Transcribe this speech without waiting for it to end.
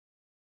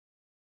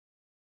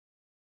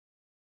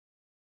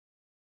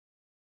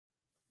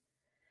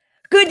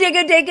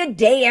Good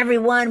day,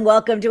 everyone.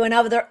 Welcome to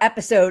another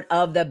episode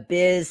of the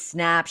Biz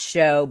SNAP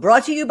Show,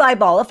 brought to you by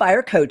Ball of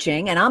Fire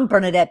Coaching, and I'm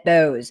Bernadette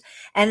Boas.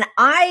 And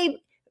I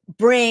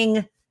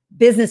bring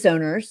business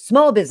owners,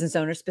 small business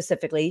owners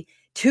specifically,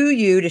 to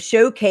you to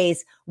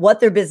showcase what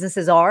their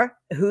businesses are,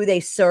 who they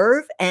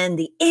serve, and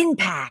the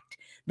impact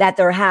that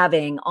they're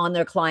having on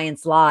their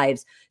clients'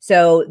 lives.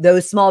 So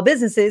those small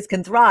businesses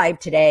can thrive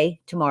today,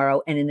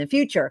 tomorrow, and in the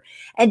future.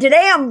 And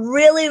today I'm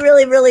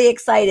really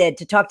excited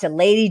to talk to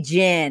Lady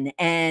Jin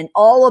and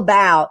all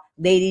about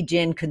Lady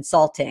Jin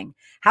Consulting.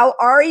 How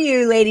are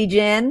you, Lady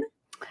Jin?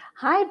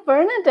 Hi,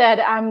 Bernadette.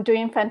 I'm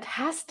doing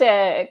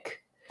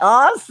fantastic.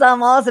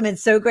 Awesome.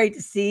 It's so great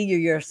to see you.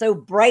 You're so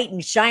bright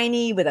and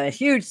shiny with a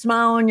huge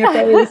smile on your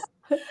face.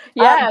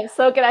 Yeah,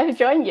 so glad to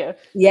join you.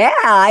 Yeah,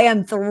 I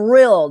am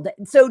thrilled.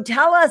 So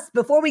tell us,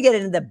 before we get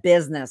into the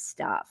business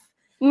stuff,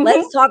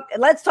 let's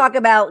talk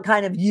about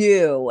kind of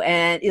you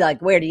and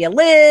like, where do you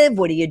live?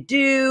 What do you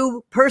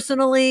do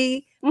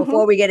personally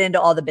before we get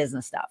into all the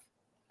business stuff?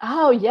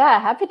 Oh, yeah,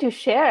 happy to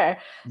share.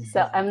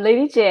 So I'm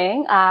Lady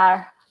Jin.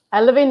 I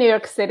live in New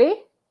York City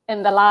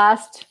in the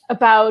last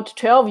about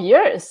 12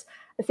 years.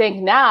 I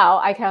think now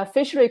I can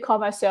officially call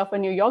myself a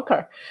New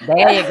Yorker.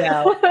 There you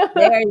go.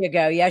 There you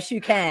go. Yes, you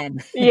can.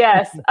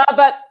 Yes,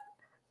 but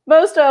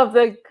most of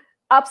the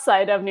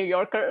upside of New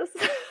Yorkers.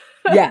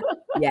 Yeah,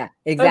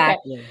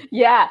 exactly. Okay.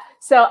 Yeah,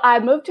 so I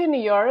moved to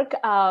New York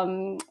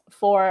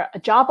for a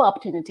job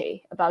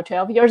opportunity about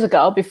 12 years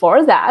ago.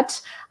 Before that,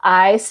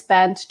 I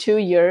spent 2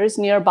 years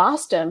near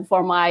Boston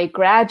for my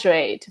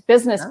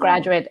business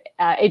graduate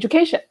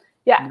education.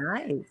 Yeah.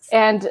 Nice.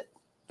 And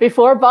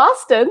before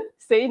Boston,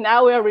 see,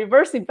 now we're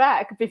reversing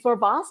back. Before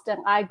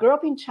Boston, I grew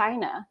up in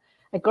China.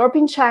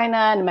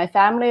 And my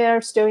family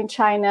are still in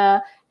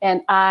China.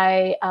 And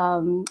I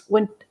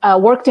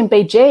worked in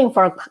Beijing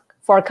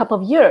for a couple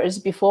of years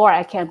before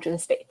I came to the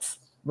States.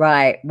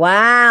 Right.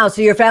 Wow.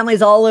 So your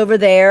family's all over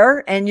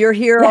there and you're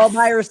here all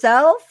by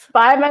yourself?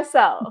 By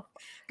myself.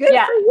 Good for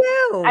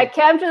you. I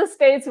came to the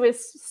States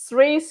with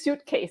 3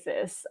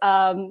 suitcases.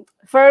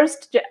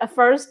 First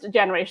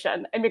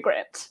generation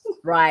immigrant.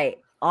 Right.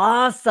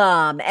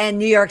 Awesome. And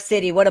New York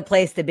City, what a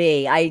place to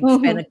be. I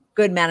spent a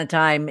good amount of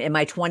time in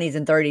my 20s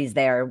and 30s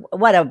there.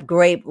 What a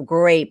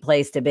great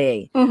place to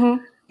be.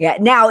 Yeah.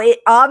 Now,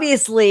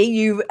 obviously,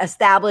 you've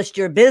established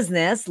your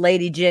business,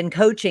 Lady Jin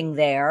Coaching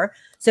there.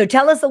 So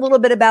tell us a little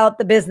bit about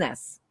the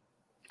business.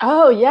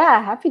 Oh,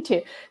 yeah, happy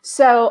to.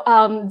 So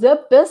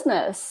the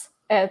business,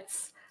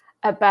 it's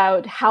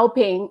about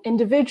helping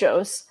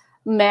individuals,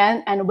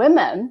 men and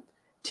women,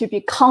 to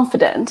be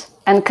confident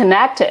and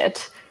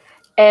connected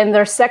in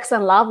their sex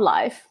and love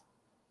life.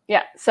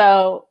 Yeah,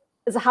 so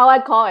it's how I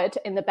call it,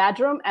 in the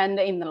bedroom and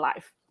in the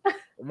life.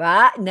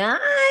 Right.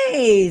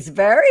 Nice.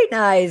 Very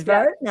nice.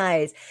 Very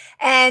nice.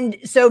 And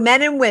so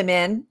men and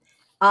women,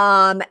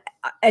 and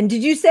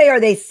did you say, are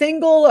they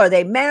single? Are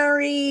they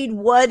married?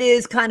 What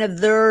is kind of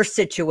their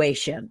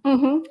situation?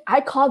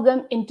 I call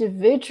them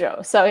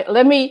individual. So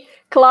let me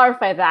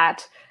clarify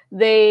that.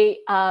 They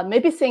may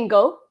be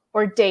single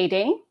or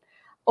dating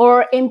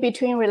or in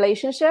between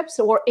relationships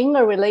or in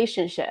a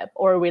relationship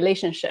or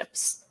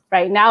relationships,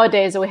 right?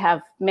 Nowadays, we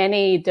have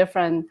many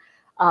different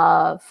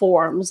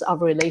forms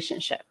of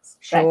relationships.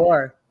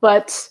 Sure. Right?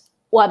 But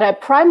what I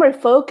primary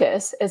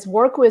focus is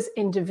work with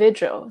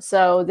individuals.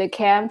 So they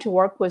came to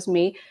work with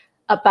me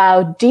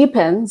about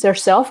deepen their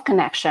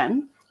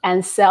self-connection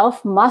and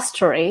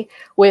self-mastery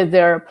with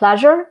their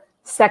pleasure,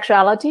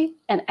 sexuality,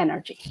 and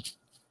energy.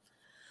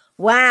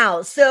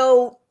 Wow.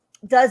 So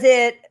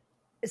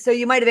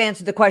you might have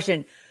answered the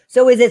question.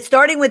 So is it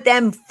starting with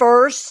them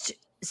first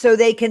so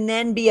they can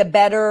then be a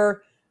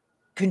better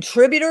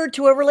contributor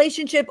to a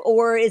relationship,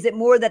 or is it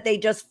more that they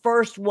just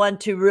first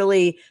want to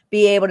really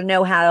be able to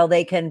know how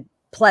they can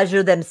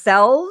pleasure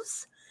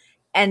themselves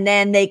and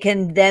then they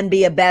can then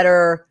be a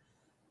better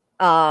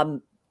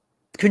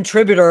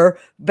contributor,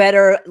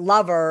 better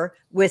lover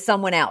with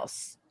someone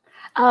else?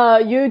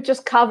 You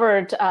just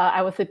covered,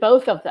 I would say,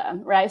 both of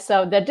them, right?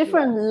 So the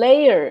different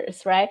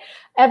layers, right?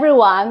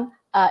 Everyone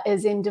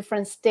is in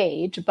different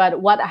stage,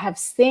 but what I have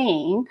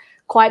seen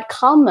quite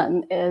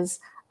common is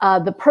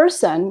the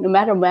person, no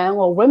matter man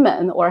or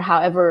woman, or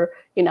however,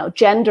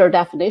 gender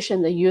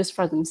definition they use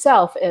for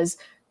themselves, is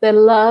they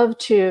love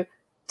to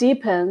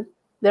deepen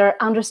their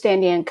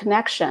understanding and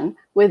connection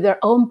with their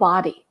own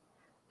body.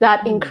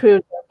 That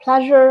includes their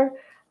pleasure,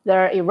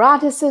 their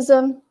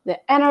eroticism, the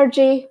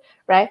energy,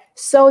 right?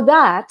 So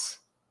that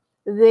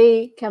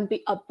they can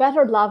be a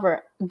better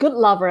lover, good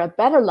lover, a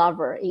better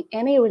lover in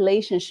any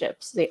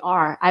relationships they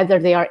are, either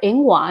they are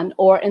in one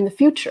or in the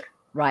future.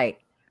 Right.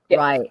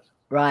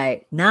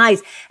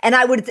 Nice. And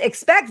I would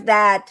expect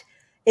that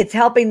it's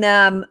helping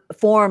them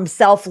form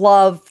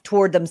self-love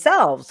toward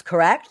themselves,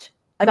 correct?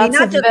 I mean,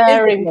 not just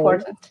very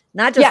important.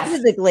 Not just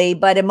physically,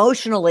 but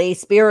emotionally,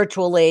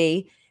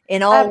 spiritually,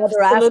 in all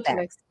other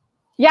aspects.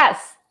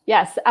 Yes,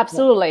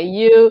 absolutely.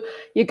 You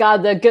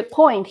got the good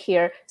point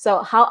here.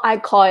 So how I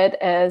call it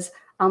is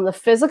on the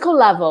physical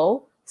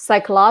level,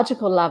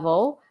 psychological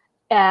level,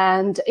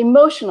 and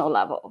emotional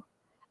level.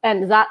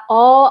 and that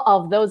all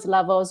of those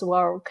levels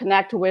will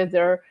connect with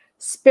their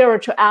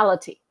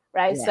spirituality,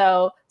 right? Yeah.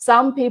 So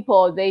some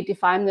people, they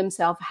define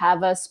themselves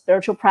have a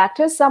spiritual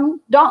practice,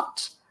 some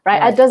don't,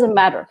 right? It doesn't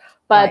matter.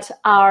 But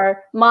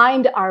our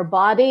mind, our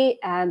body,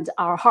 and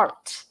our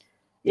heart,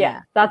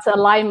 that's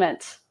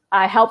alignment.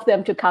 I help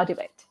them to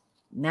cultivate.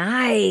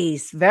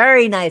 Nice.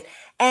 Very nice.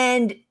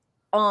 And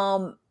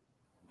I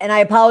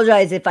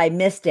apologize if I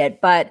missed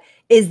it, but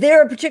is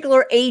there a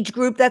particular age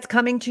group that's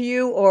coming to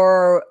you,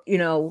 or,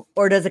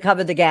 or does it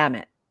cover the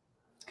gamut?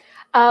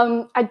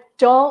 I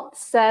don't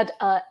set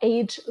an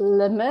age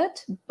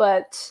limit,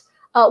 but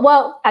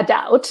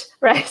adult,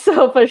 right?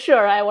 So for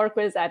sure, I work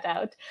with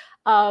adult.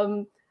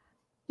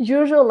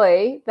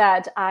 Usually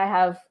that I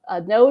have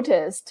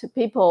noticed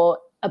people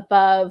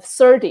above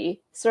 30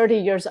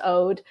 years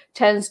old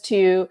tends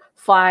to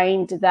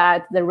find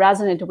that they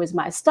resonate with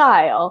my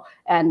style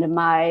and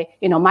my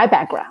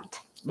background.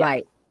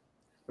 Right.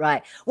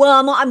 Right.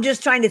 Well, I'm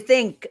just trying to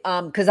think,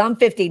 because I'm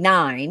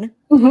 59.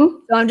 Mm-hmm.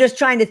 So I'm just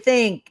trying to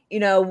think,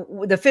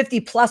 the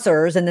 50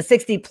 plussers and the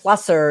 60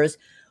 plussers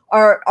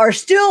are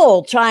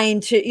still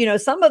trying to,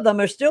 some of them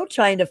are still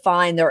trying to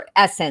find their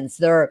essence,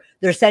 their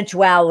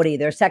sensuality,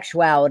 their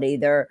sexuality,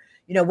 their,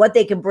 what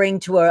they can bring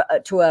to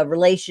a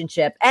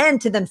relationship and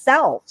to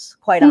themselves,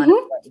 quite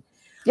honestly.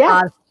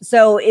 Yeah.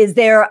 So is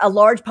there a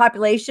large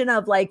population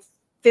of like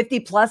 50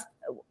 plus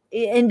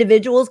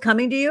individuals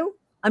coming to you?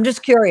 I'm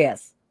just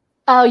curious.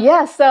 Oh,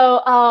 yeah.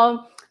 So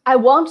I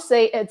won't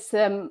say it's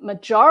the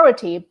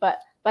majority, but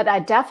I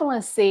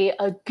definitely see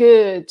a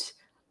good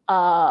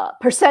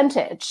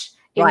percentage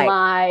in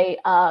my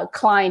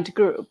client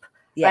group.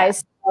 Yeah. Right.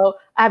 So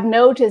I've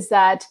noticed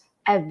that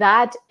at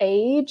that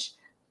age,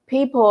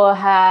 people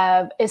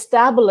have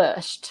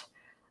established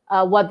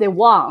what they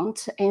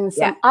want in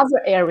some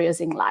other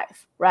areas in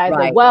life, right?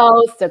 The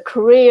wealth, the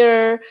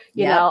career,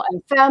 you know,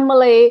 and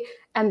family.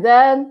 And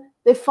then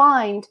they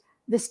find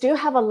they still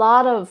have a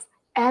lot of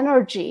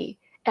energy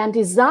and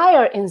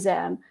desire in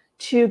them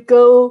to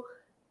go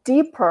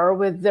deeper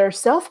with their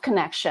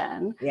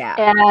self-connection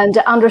and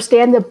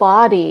understand the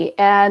body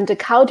and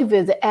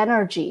cultivate the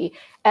energy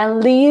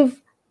and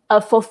live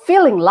a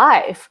fulfilling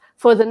life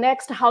for the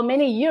next how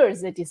many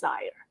years they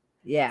desire.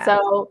 Yeah.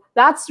 So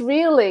that's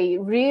really,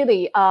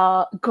 really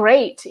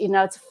great.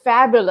 It's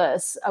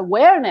fabulous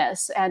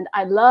awareness. And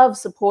I love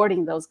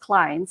supporting those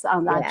clients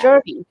on that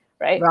journey,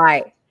 right?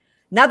 Right.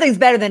 Nothing's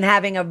better than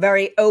having a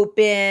very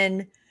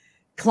open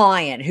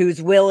client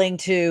who's willing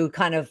to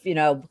kind of,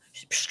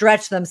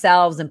 stretch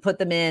themselves and put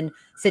them in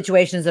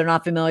situations they're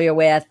not familiar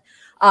with.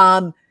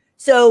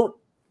 So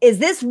is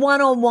this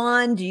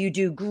one-on-one? Do you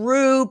do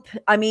group?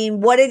 I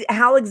mean,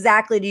 how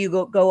exactly do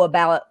you go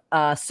about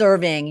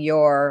serving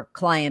your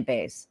client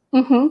base?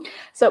 Mm-hmm.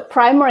 So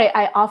primary,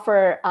 I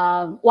offer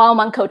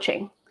one-on-one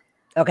coaching.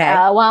 Okay.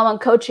 One-on-one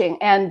coaching.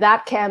 And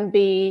that can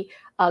be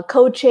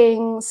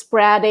coaching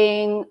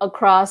spreading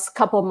across a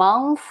couple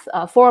months,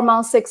 4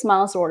 months, 6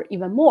 months, or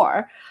even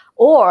more.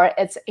 Or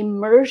it's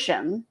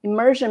immersion.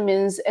 Immersion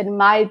means it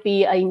might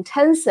be an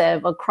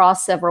intensive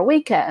across several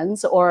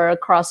weekends or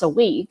across a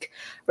week,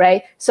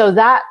 right? So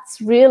that's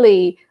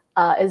really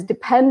is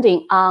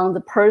depending on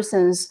the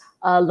person's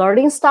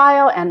learning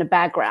style and the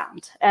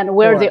background and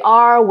where they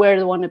are, where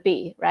they want to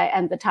be, right?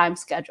 And the time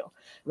schedule.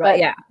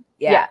 Right.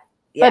 But,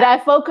 But I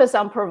focus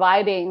on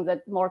providing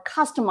the more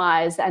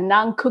customized and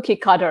non-cookie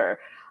cutter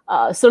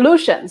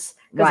solutions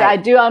because I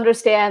do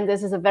understand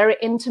this is a very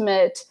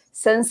intimate,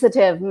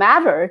 sensitive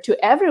matter to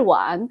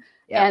everyone.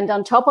 Yeah. And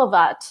on top of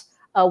that,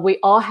 we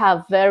all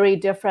have very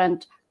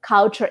different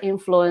culture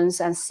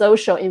influence and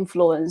social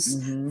influence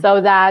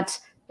so that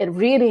it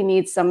really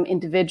needs some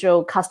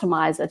individual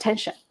customized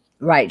attention.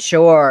 Right.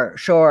 Sure.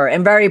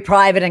 And very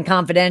private and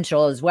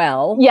confidential as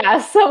well.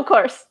 Yes, of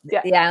course.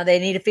 Yeah. They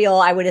need to feel,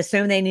 I would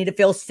assume they need to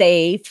feel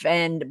safe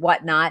and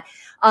whatnot.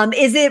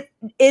 Is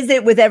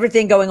it with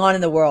everything going on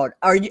in the world?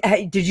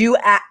 Did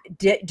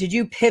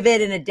you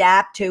pivot and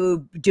adapt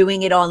to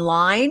doing it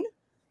online?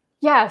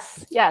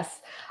 Yes.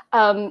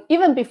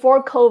 Even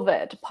before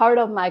COVID, part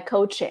of my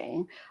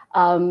coaching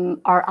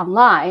are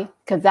online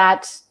because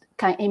that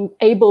can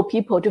enable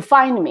people to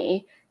find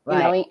me,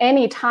 in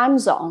any time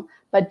zone.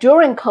 But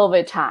during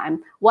COVID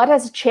time, what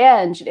has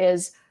changed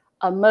is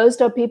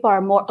most of people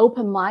are more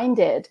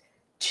open-minded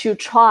to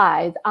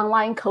try the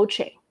online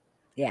coaching.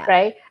 Yeah.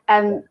 Right.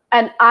 And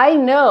I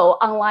know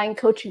online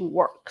coaching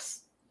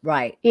works.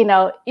 Right.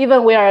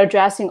 Even we are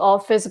addressing all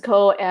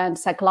physical and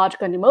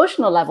psychological and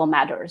emotional level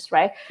matters,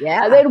 right?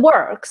 Yeah. It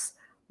works.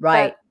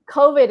 Right. But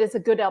COVID is a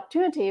good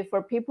opportunity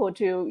for people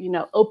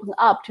to, open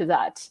up to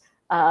that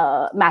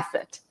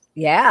method.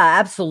 Yeah,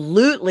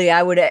 absolutely.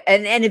 I would.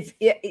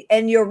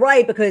 And you're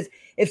right, because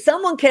if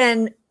someone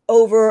can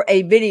over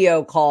a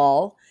video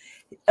call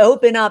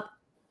open up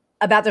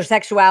about their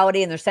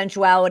sexuality and their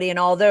sensuality and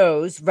all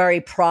those very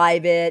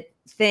private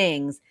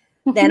things,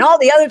 then all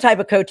the other type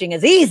of coaching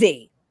is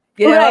easy.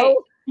 Yeah.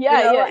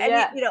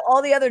 And,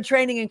 all the other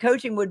training and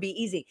coaching would be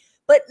easy.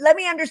 But let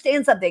me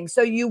understand something.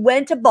 So you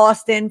went to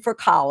Boston for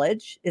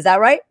college. Is that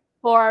right?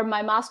 For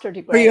my master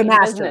degree. For your in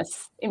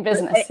master's.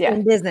 business, yeah.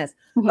 In business.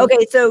 Mhm.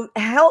 Okay, so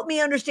help me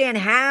understand,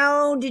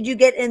 how did you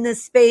get in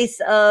this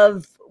space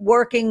of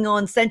working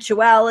on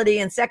sensuality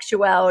and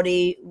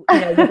sexuality,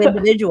 with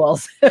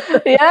individuals?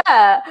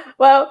 Yeah,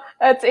 well,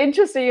 it's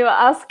interesting you're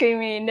asking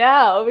me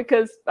now,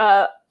 because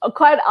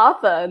quite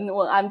often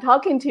when I'm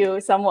talking to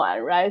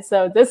someone, right?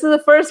 So this is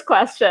the first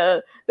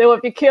question they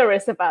would be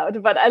curious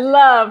about, but I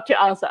love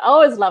to answer. I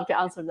always love to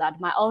answer that,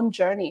 my own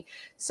journey.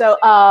 So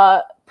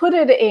put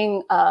it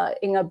in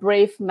a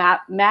brief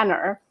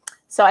manner.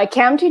 So I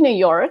came to New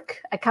York.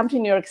 I come to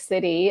New York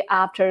City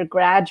after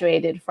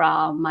graduated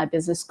from my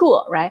business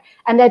school, right?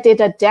 And I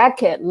did a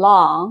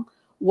decade-long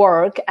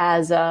work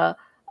as a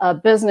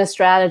business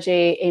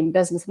strategy in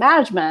business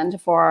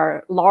management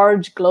for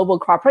large global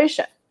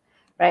corporation,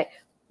 right?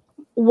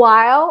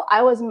 While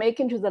I was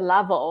making to the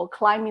level,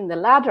 climbing the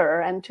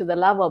ladder and to the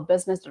level of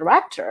business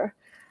director,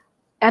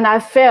 and I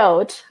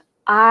felt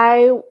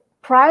I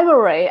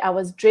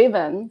was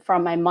driven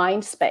from my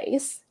mind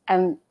space,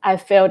 and I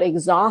felt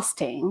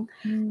exhausting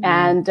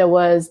and it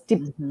was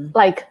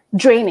like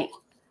draining,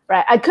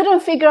 right? I couldn't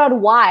figure out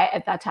why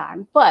at that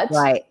time, but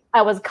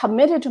I was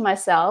committed to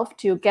myself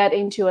to get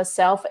into a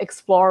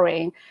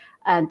self-exploring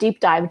and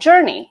deep dive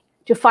journey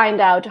to find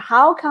out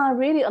how can I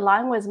really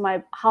align with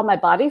how my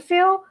body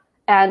feel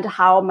and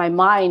how my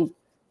mind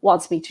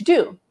wants me to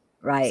do.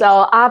 Right.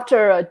 So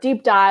after a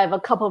deep dive, a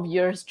couple of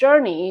years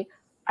journey,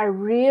 I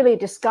really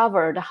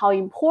discovered how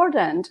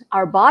important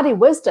our body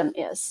wisdom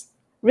is.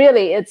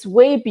 Really, it's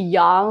way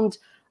beyond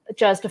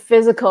just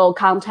physical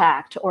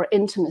contact or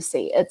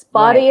intimacy. Its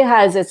body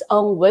has its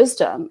own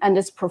wisdom, and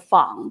it's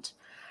profound,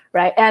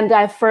 right? And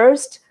I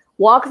first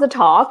walked the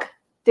talk,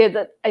 had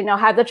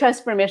the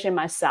transformation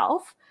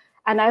myself,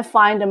 and I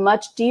find a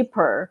much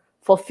deeper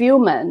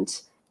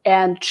fulfillment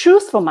and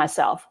truth for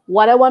myself,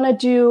 what I want to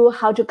do,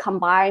 how to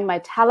combine my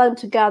talent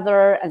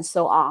together, and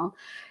so on.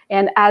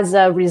 And as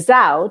a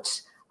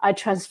result, I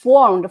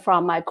transformed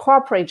from my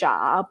corporate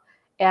job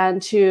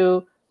and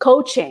to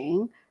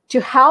coaching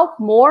to help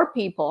more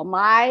people.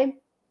 My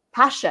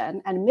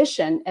passion and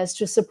mission is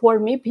to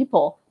support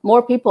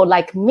more people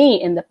like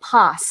me in the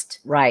past.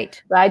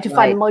 Right. To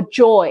find more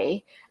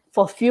joy,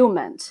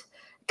 fulfillment.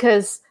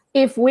 Because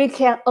if we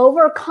can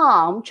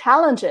overcome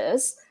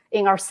challenges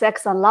in our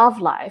sex and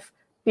love life,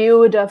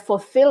 build a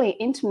fulfilling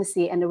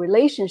intimacy and a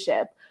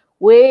relationship,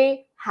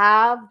 we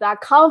have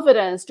that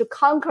confidence to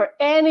conquer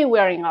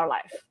anywhere in our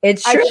life.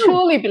 It's true. I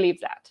truly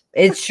believe that.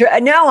 It's true.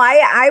 No,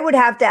 I would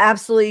have to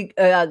absolutely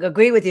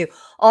agree with you.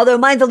 Although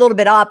mine's a little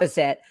bit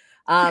opposite.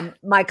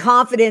 My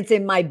confidence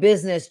in my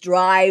business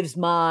drives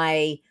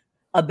my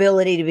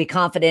ability to be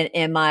confident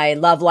in my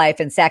love life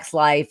and sex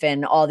life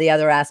and all the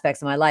other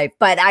aspects of my life.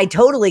 But I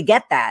totally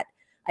get that.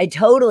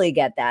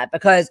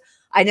 Because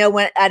I know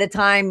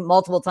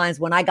multiple times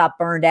when I got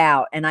burned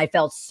out and I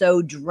felt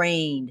so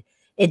drained,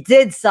 it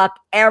did suck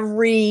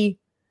it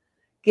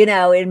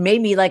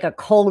made me like a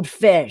cold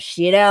fish,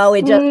 it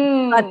just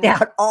sucked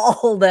out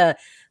all the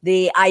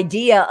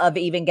idea of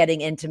even getting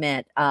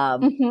intimate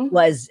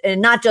was,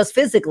 and not just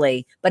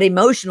physically, but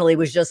emotionally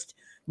was just,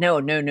 no,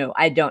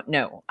 I don't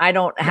know. I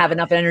don't have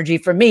enough energy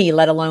for me,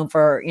 let alone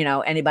for,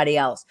 anybody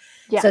else.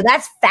 Yeah. So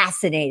that's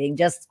fascinating,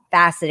 just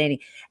fascinating.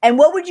 And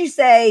what would you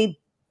say,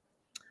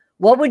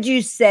 well,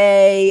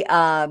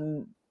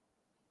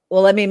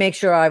 let me make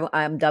sure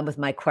I'm done with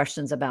my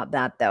questions about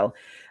that though.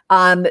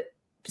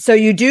 So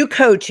you do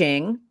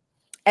coaching,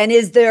 and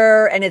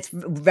it's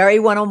very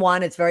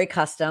one-on-one, it's very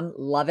custom.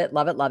 Love it.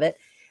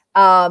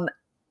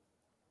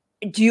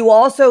 Do you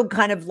also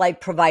kind of like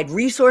provide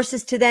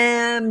resources to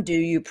them? Do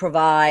you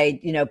provide,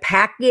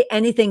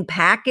 anything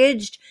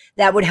packaged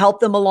that would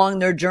help them along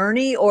their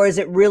journey? Or is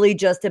it really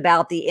just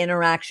about the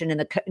interaction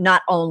and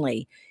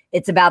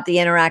it's about the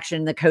interaction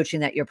and the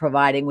coaching that you're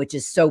providing, which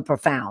is so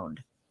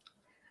profound?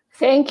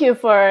 Thank you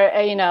for,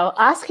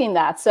 asking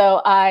that.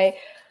 So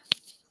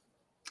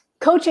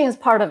coaching is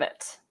part of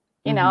it.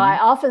 I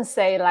often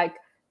say like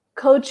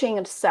coaching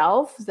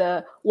itself,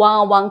 the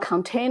one-on-one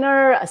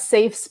container, a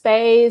safe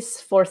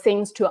space for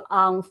things to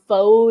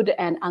unfold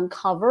and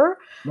uncover.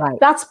 Right.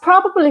 That's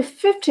probably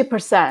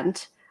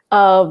 50%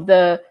 of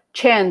the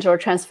change or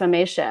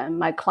transformation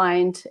my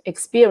client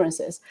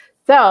experiences.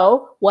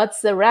 So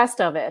what's the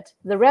rest of it?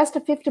 The rest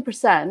of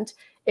 50%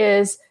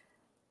 is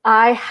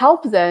I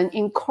help them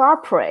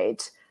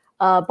incorporate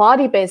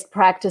body-based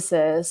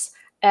practices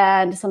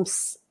and some,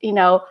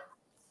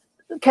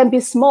 can be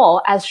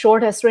small, as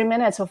short as 3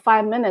 minutes or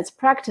 5 minutes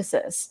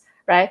practices,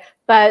 right?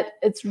 But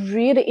it's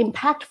really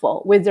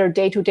impactful with their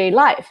day-to-day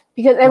life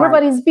because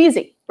everybody's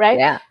busy, right?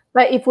 Yeah.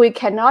 But if we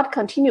cannot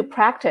continue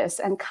practice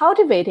and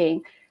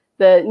cultivating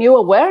the new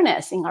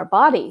awareness in our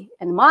body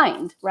and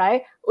mind,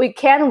 right, we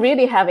can't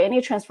really have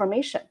any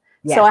transformation.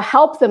 Yes. So I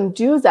help them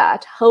do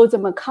that, hold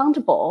them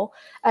accountable,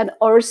 and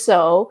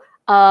also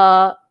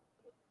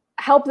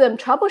help them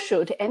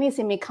troubleshoot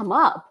anything may come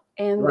up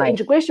in the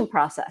integration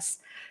process.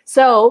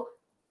 So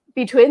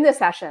between the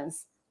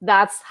sessions,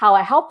 that's how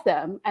I help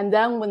them. And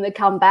then when they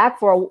come back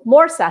for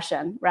more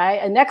session,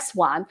 right, a next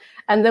one,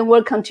 and then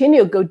we'll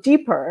continue, go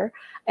deeper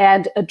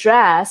and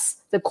address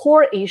the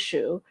core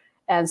issue.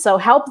 And so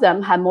help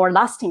them have more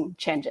lasting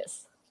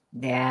changes.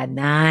 Yeah,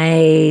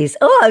 nice.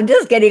 Oh, I'm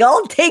just getting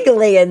all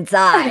tingly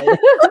inside.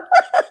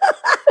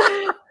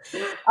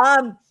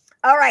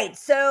 All right.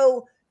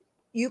 So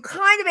you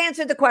kind of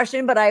answered the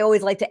question, but I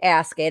always like to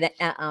ask it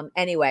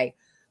anyway.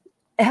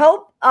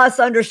 Help us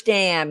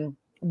understand,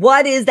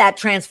 what is that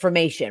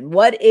transformation?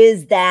 What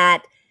is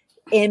that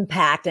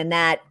impact and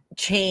that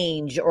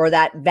change or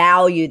that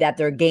value that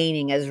they're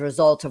gaining as a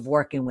result of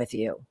working with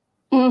you?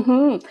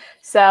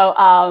 So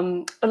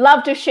I'd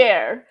love to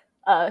share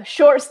a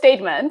short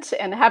statement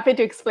and happy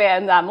to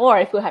explain that more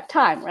if we have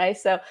time, right?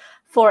 So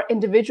for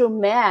individual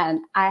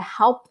men, I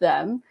help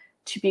them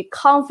to be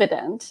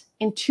confident,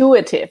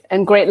 intuitive,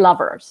 and great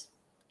lovers.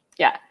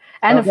 Yeah.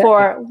 And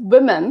for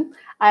women,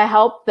 I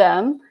help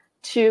them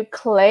to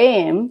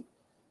claim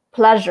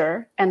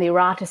pleasure and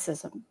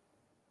eroticism.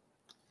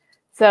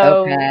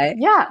 So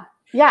yeah.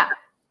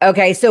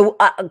 Okay. So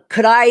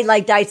could I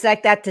like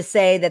dissect that to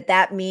say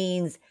that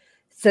means,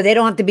 so they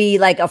don't have to be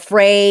like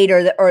afraid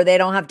or they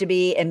don't have to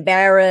be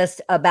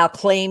embarrassed about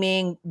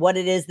claiming what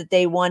it is that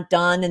they want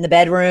done in the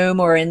bedroom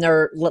or in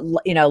their,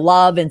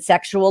 love and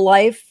sexual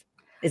life?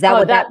 Is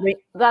that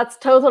that's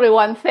totally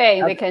one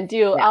thing they can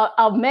do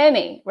of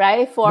many,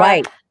 right?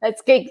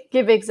 Let's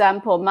give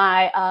example.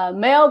 My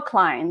male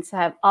clients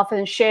have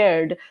often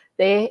shared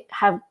they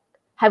have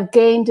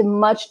gained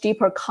much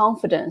deeper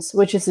confidence,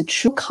 which is a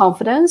true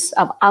confidence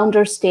of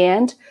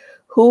understand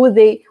who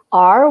they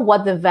are,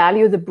 what the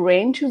value they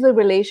bring to the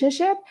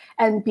relationship,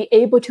 and be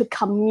able to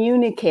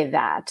communicate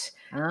that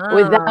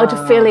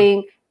without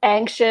feeling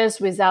anxious,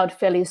 without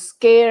feeling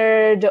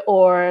scared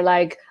or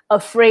like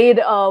afraid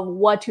of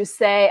what to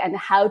say and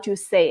how to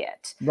say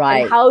it,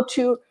 and how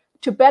to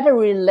better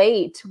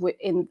relate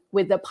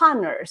with the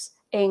partners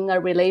in a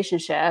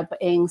relationship,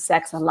 in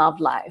sex and love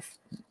life,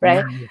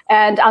 right? Nice.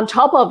 And on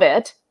top of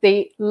it,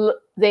 they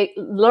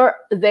learn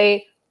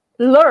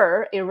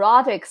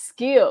erotic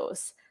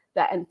skills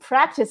and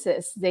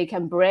practices they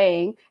can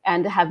bring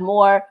and have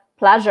more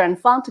pleasure and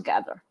fun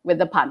together with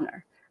the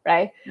partner,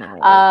 right?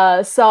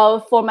 Nice. So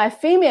for my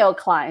female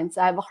clients,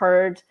 I've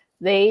heard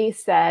they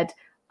said,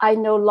 I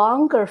no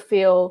longer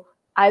feel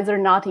either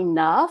not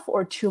enough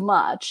or too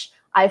much.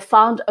 I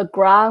found a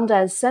ground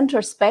and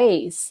center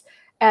space,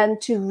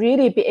 and to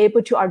really be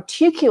able to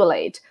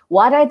articulate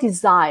what I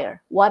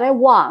desire, what I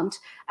want,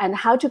 and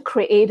how to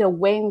create a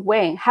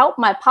win-win, help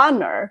my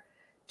partner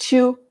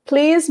to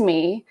please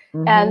me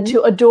and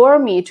to adore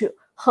me, to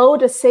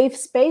hold a safe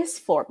space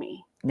for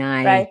me.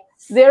 Nice. Right?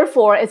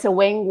 Therefore, it's a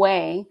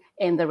win-win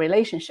in the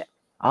relationship.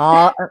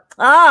 Oh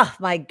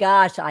my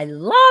gosh. I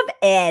love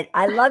it.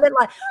 I love it.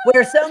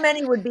 Where so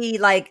many would be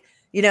like,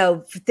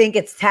 think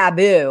it's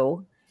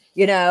taboo,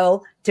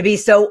 to be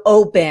so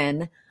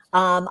open.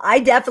 I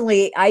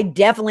definitely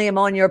am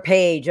on your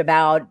page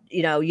about,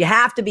 you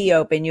have to be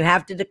open. You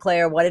have to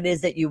declare what it is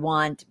that you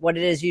want, what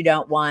it is you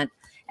don't want,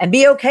 and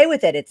be okay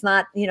with it. It's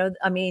not,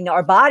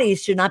 our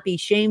bodies should not be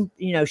shamed.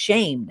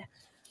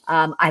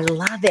 I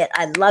love it.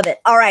 I love it.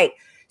 All right.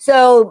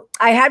 So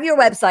I have your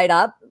website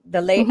up, the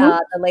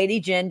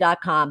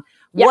ladijin.com.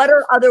 Yep. What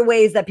are other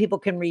ways that people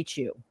can reach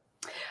you?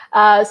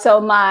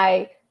 So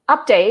my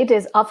update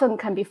is often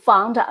can be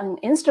found on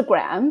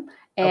Instagram,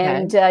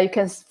 and you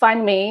can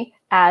find me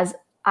as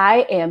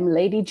I am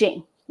Lady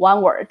Jin,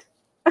 one word.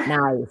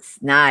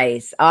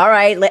 Nice. All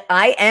right.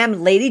 I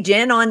am Lady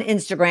Jin on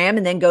Instagram,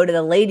 and then go to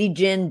the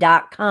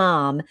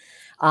ladijin.com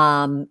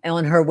on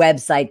her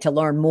website to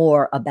learn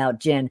more about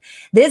Jin.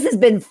 This has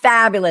been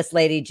fabulous,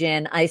 Lady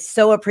Jin. I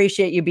so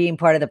appreciate you being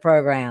part of the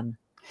program.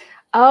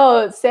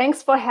 Oh,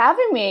 thanks for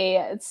having me.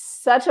 It's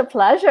such a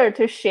pleasure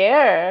to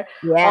share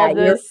all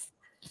this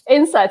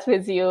insights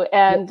with you,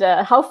 and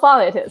how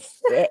fun it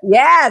is.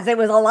 Yes, it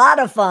was a lot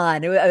of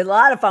fun.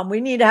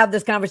 We need to have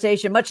this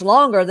conversation much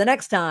longer the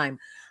next time.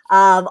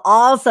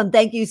 Awesome.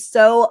 Thank you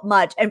so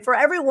much. And for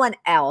everyone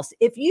else,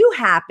 if you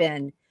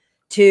happen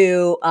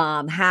to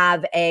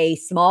have a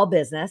small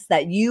business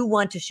that you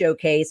want to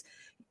showcase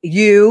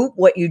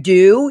what you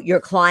do,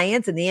 your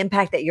clients, and the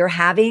impact that you're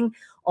having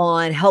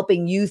on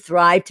helping you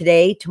thrive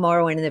today,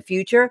 tomorrow, and in the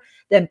future,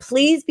 then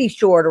please be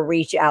sure to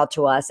reach out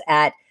to us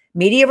at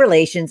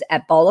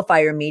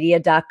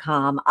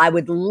mediarelations@balloffiremedia.com. I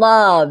would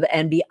love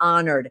and be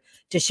honored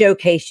to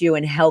showcase you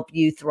and help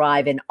you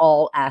thrive in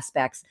all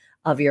aspects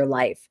of your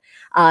life.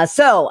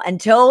 So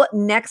until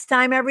next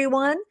time,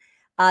 everyone,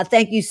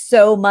 thank you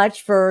so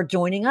much for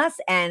joining us.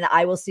 And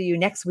I will see you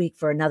next week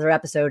for another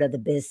episode of the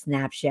Biz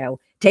SNAP Show.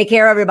 Take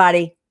care,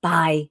 everybody.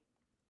 Bye.